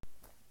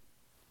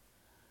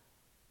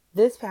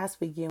This past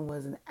weekend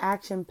was an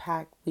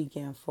action-packed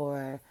weekend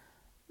for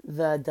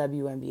the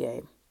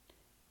WNBA.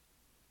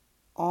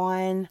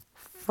 On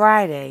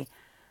Friday,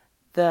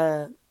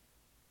 the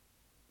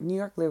New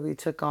York Liberty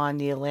took on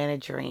the Atlanta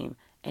Dream,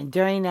 and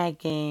during that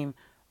game,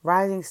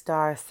 rising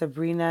star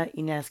Sabrina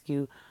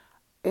Ionescu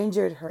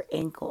injured her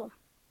ankle.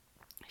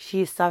 She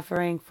is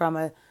suffering from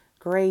a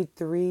grade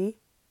 3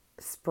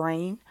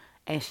 sprain,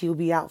 and she will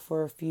be out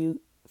for a few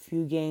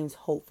games.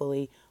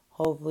 Hopefully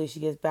she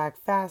gets back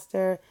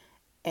faster,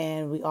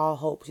 and we all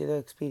hope she has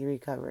a speedy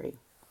recovery.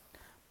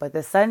 But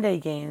the Sunday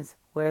games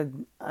were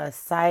a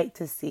sight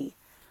to see.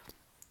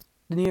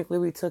 The New York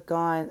Liberty took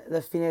on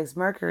the Phoenix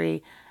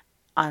Mercury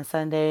on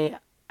Sunday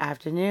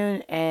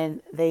afternoon,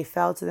 and they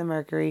fell to the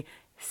Mercury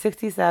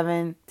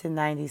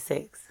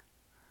 67-96.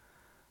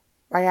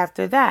 Right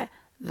after that,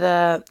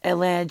 the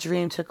Atlanta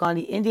Dream took on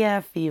the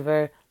Indiana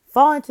Fever,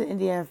 falling to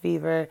Indiana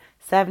Fever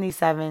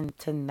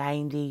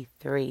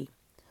 77-93.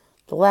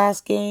 The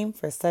last game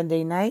for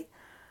Sunday night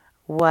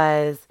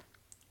was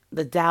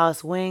the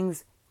Dallas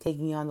Wings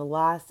taking on the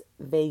Las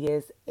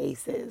Vegas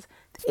Aces.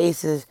 The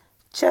Aces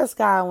just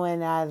got a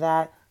win out of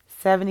that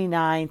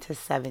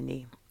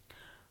 79-70.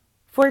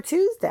 For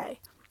Tuesday,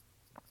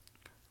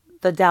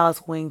 the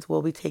Dallas Wings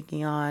will be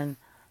taking on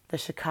the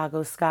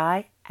Chicago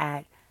Sky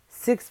at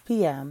 6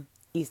 p.m.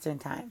 Eastern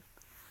Time.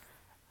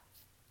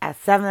 At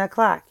 7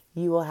 o'clock,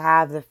 you will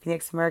have the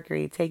Phoenix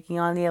Mercury taking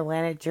on the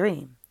Atlanta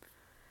Dream.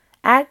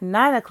 At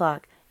 9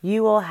 o'clock,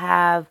 you will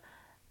have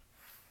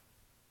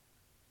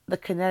the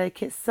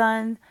Connecticut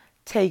Sun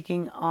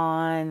taking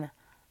on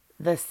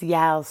the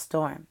Seattle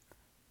Storm.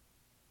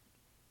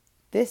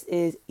 This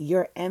is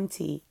your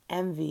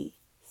MTMV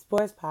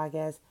Sports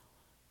Podcast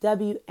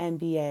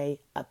WNBA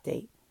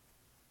update.